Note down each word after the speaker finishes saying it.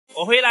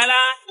我回来啦！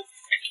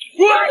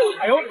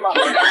哎呦我的妈！爸，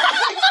外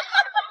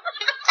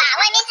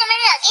面这么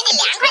热，给你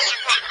凉快凉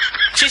快。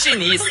谢谢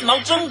你，四毛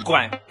真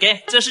乖。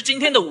给，这是今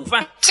天的午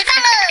饭。吃饭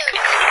喽！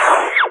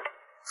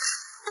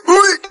我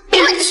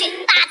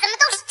去，爸，怎么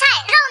都是菜，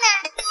肉呢？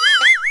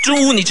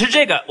中午你吃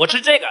这个，我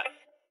吃这个。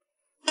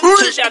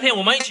趁夏天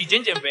我们一起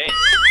减肥。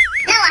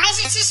那我还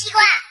是吃西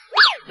瓜。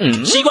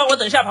西瓜我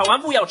等下跑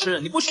完步要吃，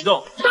你不许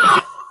动。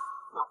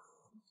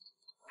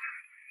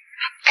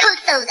抠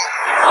搜的，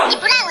你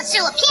不让我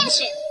吃，我偏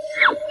吃。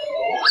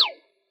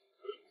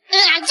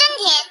真甜。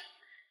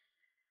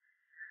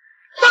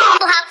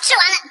不好，吃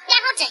完了，刚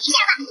好整一下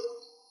吧。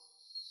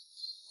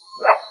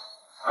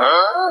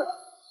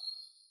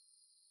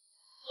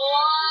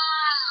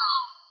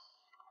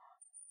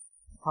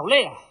好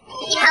累啊！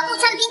你跑步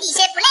穿平底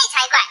鞋不累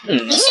才怪。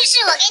你试试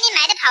我给你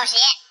买的跑鞋。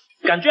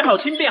感觉好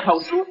轻便，好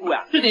舒服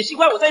啊！这点西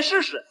瓜我再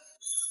试试。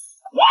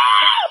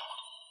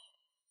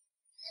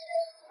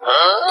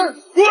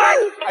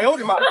哎呦我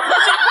的妈！这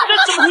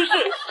怎么回事？哎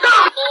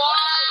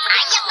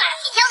呀妈，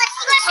你挑的西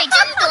瓜水真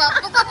多，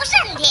不过不是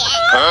很甜。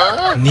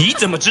你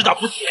怎么知道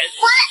不甜？完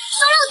了，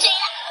说漏嘴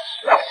了。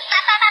爸，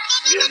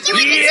别给我机会。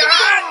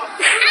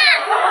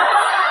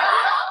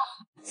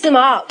四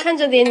毛，看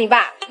着点你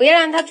爸，不要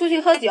让他出去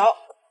喝酒。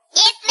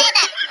Yes,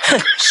 madam。哼，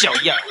小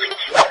样。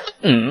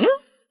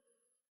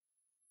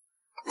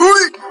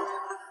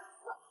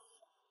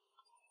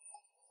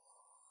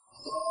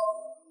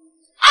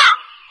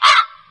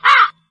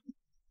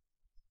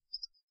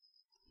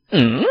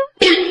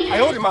哎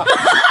呦我的妈！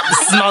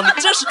四毛，你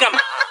这是干嘛？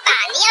爸，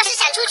你要是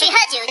想出去喝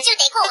酒，就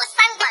得过我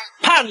3关。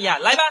怕你呀，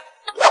来吧。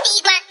第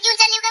一关，用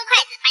这6根筷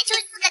子摆出4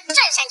个正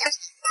三角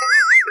形。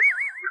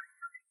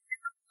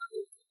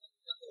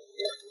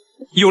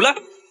有了。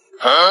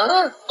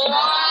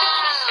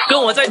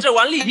跟我在这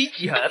玩立体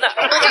几何呢。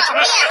不错，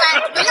第2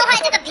关，不弄坏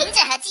这个瓶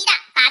子和鸡蛋，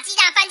把鸡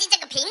蛋放进这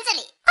个瓶子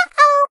里。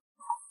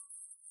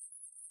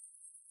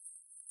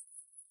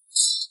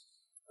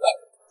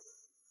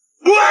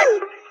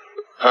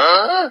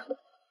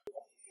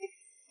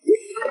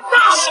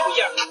小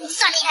样，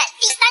算厉害。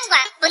第3关，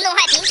不弄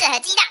坏瓶子和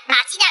鸡蛋，把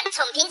鸡蛋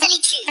从瓶子里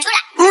取出来。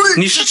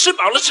你是吃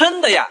饱了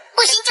撑的呀？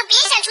不行就别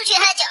想出去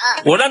喝酒。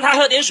我让他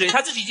喝点水，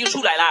他自己就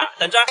出来了。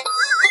等着。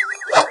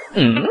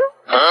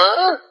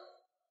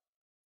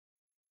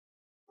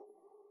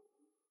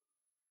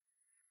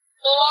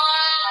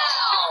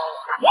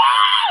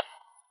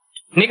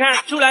你看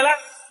出来了。我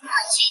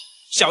去，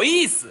小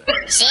意思。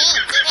行，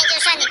今天就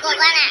算你过关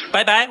了。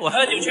拜拜，我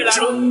喝酒去了。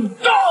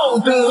道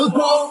德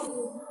光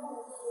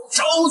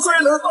照碎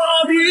了大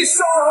地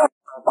上。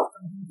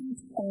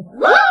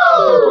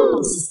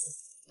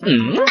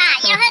爸，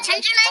要喝橙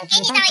汁吗？给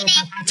你倒一杯。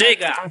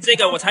这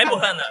个我才不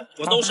喝呢，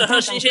我都是喝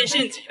新鲜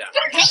现挤的。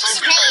可以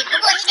是可以，不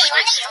过你得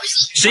玩个游戏。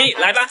行，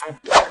来吧。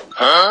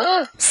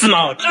四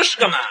毛，这是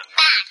干嘛？爸，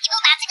你不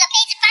把这个杯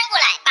子翻过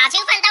来，把球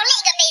放到另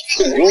一个杯子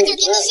里，我就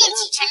给你现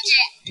挤橙汁。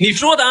你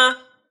说的啊。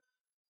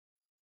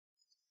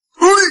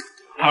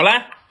好了。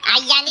哎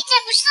呀，你这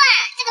不算，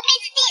这个杯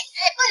子定死，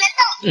不能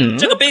动。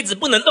这个杯子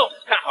不能动，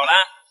看好了。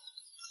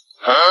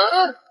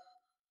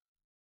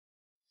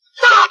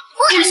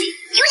我去，有2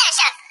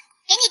下子，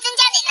给你增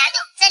加点难度，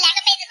这2个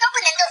杯子都不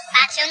能动，把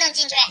球弄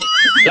进去。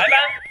来吧。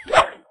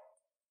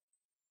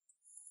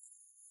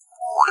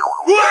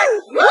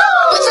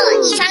不错，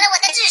遗传了我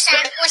的智商，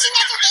我现在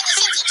就给你现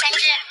挤橙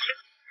汁。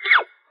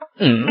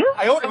哎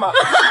呦我的妈！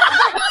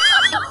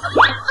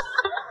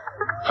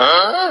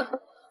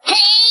嘿，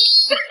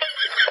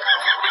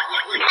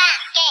爸，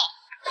给。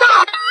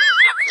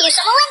有什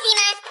么问题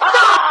吗？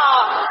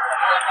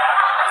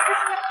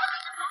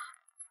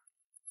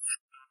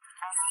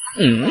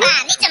爸，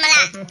你怎么了？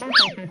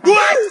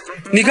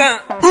你看，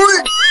我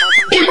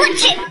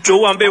去，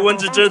昨晚被蚊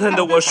子折腾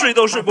的我睡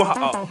都睡不好。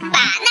爸，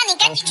那你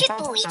赶紧去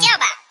补一觉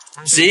吧。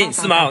行，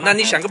四毛，那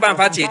你想个办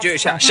法解决一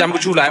下，想不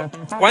出来，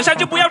晚上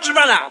就不要吃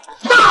饭了。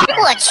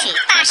我去，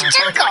爸是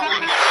真狗啊！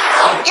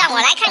让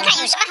我来看看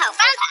有什么好方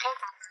法。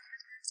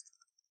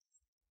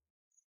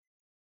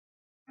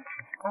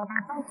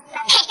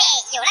嘿嘿，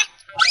有了。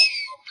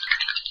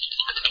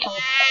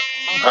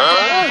爸，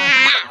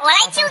我来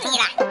救你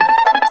了。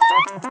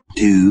2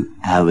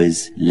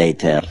 hours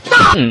later.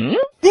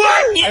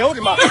 哎呦我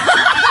的妈！这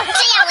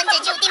样蚊子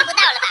就叮不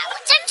到了吧？我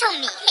真聪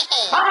明，嘿嘿。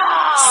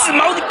四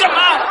毛，你干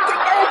嘛？快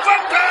把我放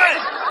开！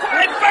快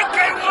放开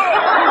我！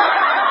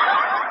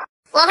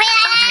我回来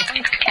啦。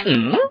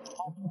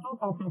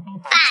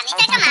爸，你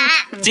在干嘛？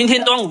今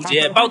天端午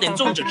节，包点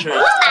粽子吃。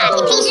爸，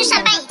你平时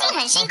上班已经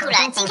很辛苦了，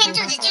今天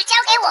粽子就交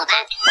给我吧。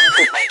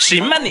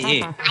行吗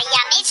你？哎呀，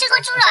没吃过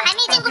猪肉，还没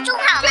见过猪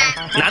跑呢。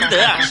难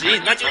得啊，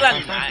行，那就让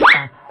你来。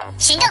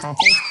行动。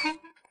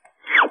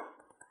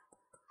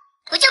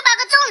不就包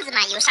个粽子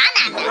嘛，有啥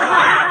难的？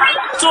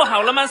做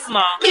好了吗，四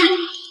毛？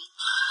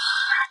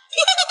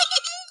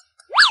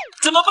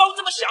怎么包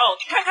这么小？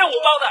你看看我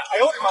包的。哎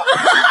呦我的妈！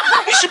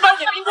你是包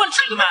给冰棍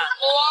吃的吗？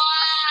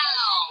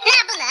那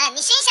不能，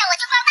你先小我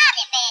就包大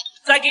点呗。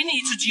再给你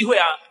一次机会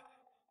啊！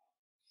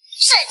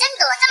是真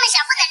多，这么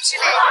小不能吃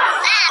吗？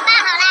爸，包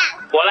好了。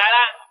我来啦。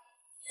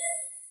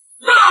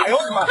哎呦呦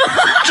我的妈！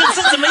这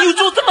次怎么又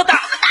做这么大？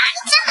爸，你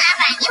真麻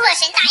烦，一会儿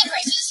神大一会儿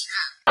洗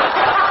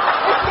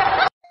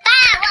啊！爸，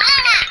我饿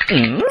了。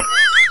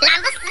懒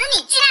不死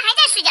你，居然还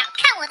在睡觉，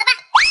看我的吧！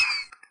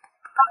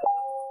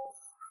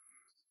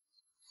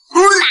爸，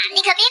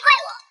你可别怪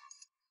我。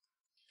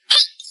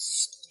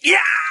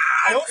呀！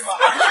哎呦我的妈！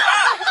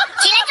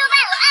起来做饭，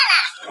我饿了。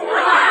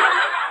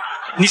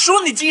你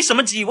说你急什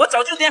么急？我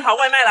早就点好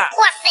外卖了。哇塞，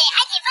还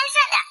挺丰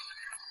盛的。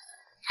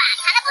爸，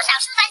藏了不少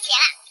私房钱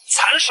了。馋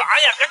啥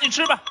呀？赶紧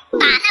吃吧。爸，那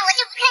我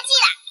就不客气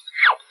了。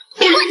我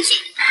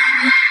去，爸，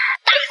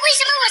为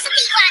什么我是地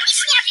瓜，你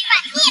是鸭血饭？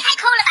你也太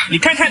抠了吧！你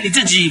看看你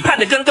自己，胖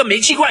的跟个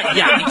煤气罐一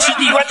样，你吃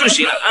地瓜就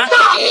行了啊。我自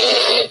己买，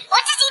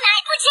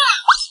不缺。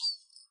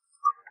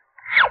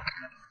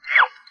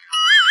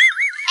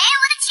哎，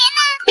我的钱呢？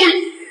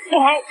不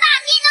好。爸，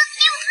别动，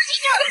给我出去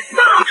住！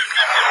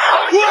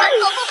我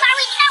不发威，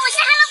你当我是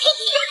Hello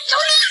Kitty？走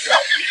你！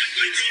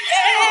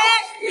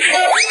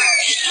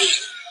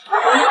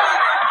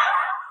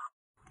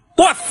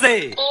哇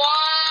塞！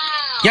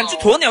养只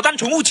鸵鸟当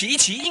宠物骑一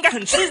骑，应该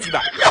很刺激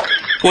吧？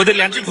我的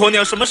2只鸵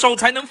鸟什么时候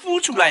才能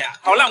孵出来呀？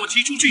好让我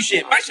骑出去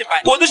显摆显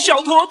摆我的小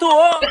坨坨。爸，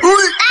我回来了。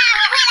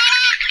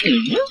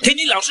听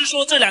你老师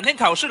说这2天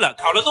考试了，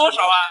考了多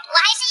少啊？我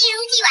还是一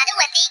如既往的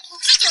稳定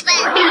，59分。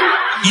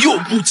又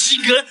不及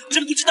格，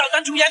真不知道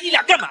当初养你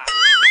俩干嘛？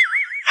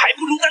还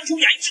不如当初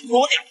养一只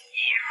鸵鸟。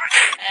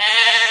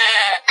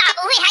爸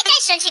不会还在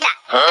生气吧？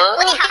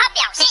我得好好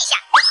表现一下。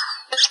我擦！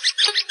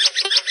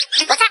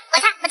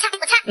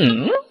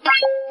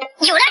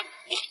有了！哎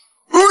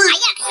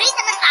呀，水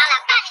怎么洒了？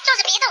爸，你坐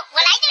着别动，我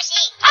来就行。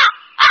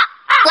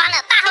完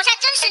了，爸好像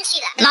真生气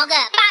了。毛哥，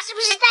爸是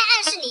不是在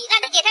暗示你，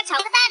让你给他炒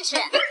个蛋吃？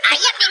哎呀，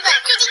冰棍，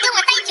最近跟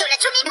我待久了，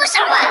出名不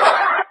少啊。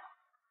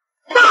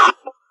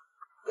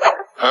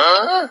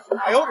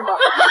哎呦我的妈！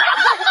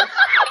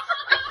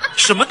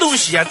什么东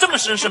西啊，这么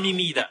神神秘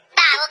秘的？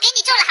爸，我给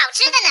你做了好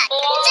吃的呢，蒸鸡、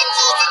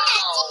蒸蛋、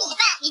蒸米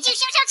饭，你就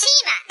消消气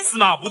嘛。四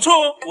毛不错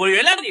哦，我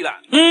原谅你了。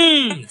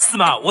四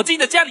毛，我记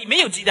得家里没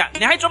有鸡蛋，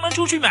你还专门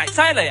出去买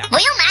菜了呀？不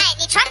用买，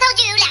你床头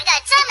就有2个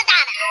这么大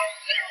的。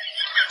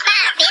爸，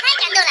别太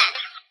感动了。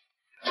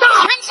喜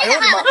欢吃的话，我天天给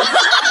你做。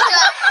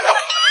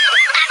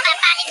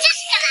爸，你这是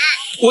干嘛？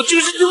我就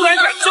是突然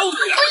想揍你。不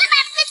是吧？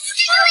这是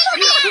为什么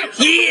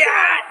呀？呀！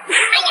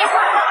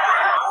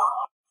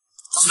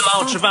四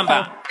毛，吃饭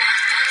吧。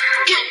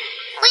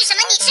为什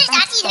么你吃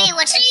炸鸡腿，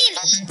我吃玉米？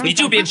你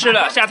就别吃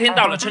了，夏天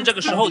到了，趁这个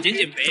时候减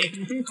肥。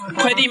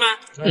快递吗？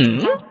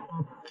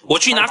我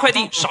去拿快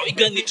递，少一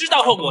根，你知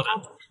道后果的。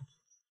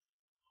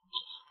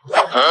这味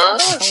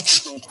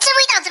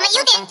道怎么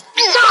有点……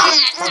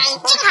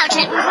真好吃。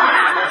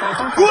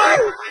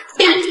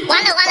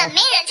完了，没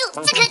忍住，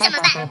这可怎么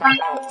办？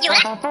有了，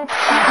幸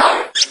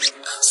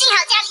好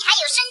家里还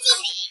有生鸡腿，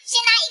先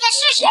拿一个试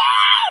试。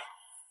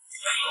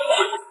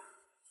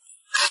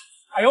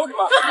哎呦我的妈！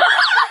这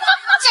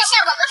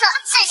效果不错，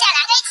剩下2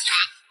个一起来，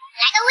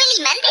来个威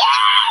力门点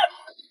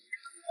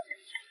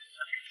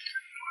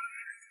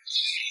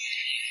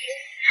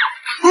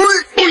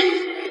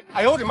的。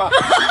哎呦我的妈！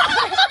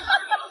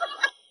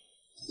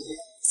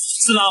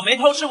四毛，没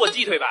偷吃我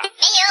鸡腿吧？没有，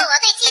我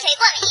对鸡腿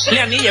过敏。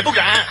2年也不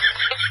敢。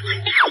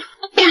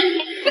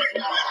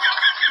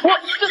哇，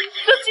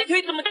这鸡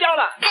腿怎么掉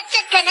了？这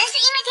可能是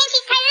因为天气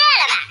太热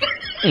了吧？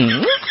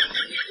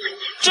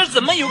这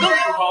怎么有个骨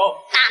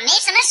头？爸，没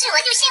什么事，我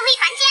就先回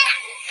房间了。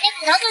这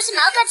骨头就是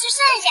毛哥吃剩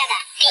下的。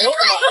哎呦我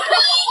的妈！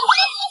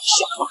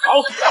什么好？